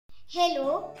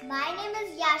Hello, my name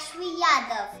is Yashvi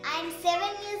Yadav. I am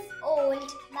 7 years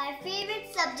old. My favorite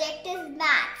subject is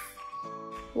maths.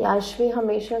 याशवी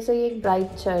हमेशा से ही एक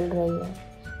bright child रही है,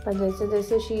 पर जैसे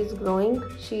जैसे she is growing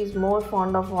she is more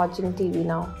fond of watching TV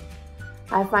now.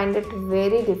 I find it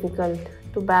very difficult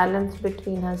to balance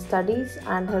between her studies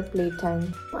and her playtime.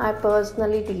 I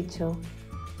personally teach her,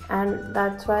 and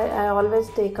that's why I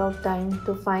always take out time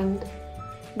to find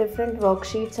different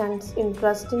worksheets and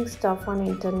interesting stuff on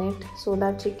internet so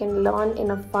that she can learn in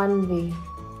a fun way.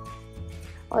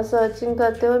 और searching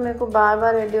करते हुए मेरे को बार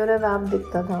बार EduRev app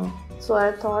दिखता था, so I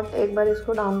thought एक बार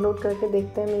इसको download करके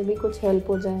देखते हैं, मे बी कुछ हेल्प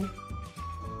हो जाए.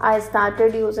 I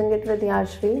started using it with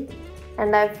Yashvi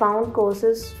and I found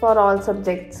courses for all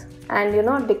subjects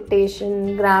and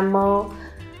dictation, grammar,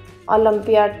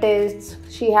 Olympiad tests.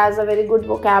 She has a very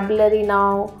good vocabulary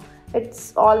now. It's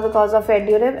all because of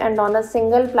EduRev and on a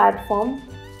single platform.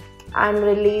 I'm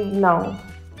relieved now.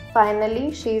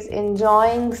 Finally, she's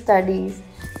enjoying studies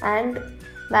and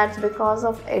that's because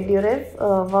of EduRev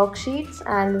worksheets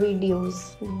and videos.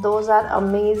 Those are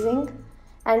amazing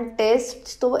and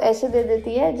tests तो ऐसे दे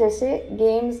देती है जैसे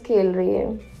games खेल रही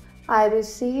है. I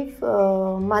receive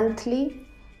monthly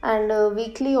and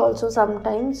weekly also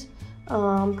sometimes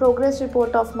progress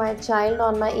report of my child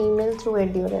on my email through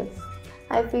EduRev.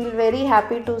 I feel very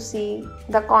happy to see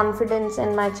the confidence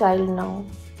in my child now.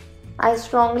 I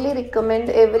strongly recommend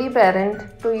every parent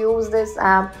to use this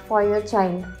app for your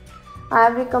child. I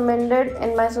have recommended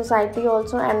in my society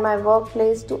also and my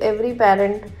workplace to every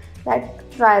parent that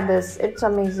try this. It's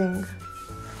amazing.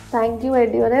 Thank you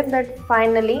EduRev that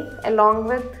finally, along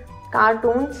with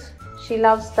cartoons, she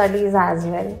loves studies as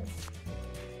well.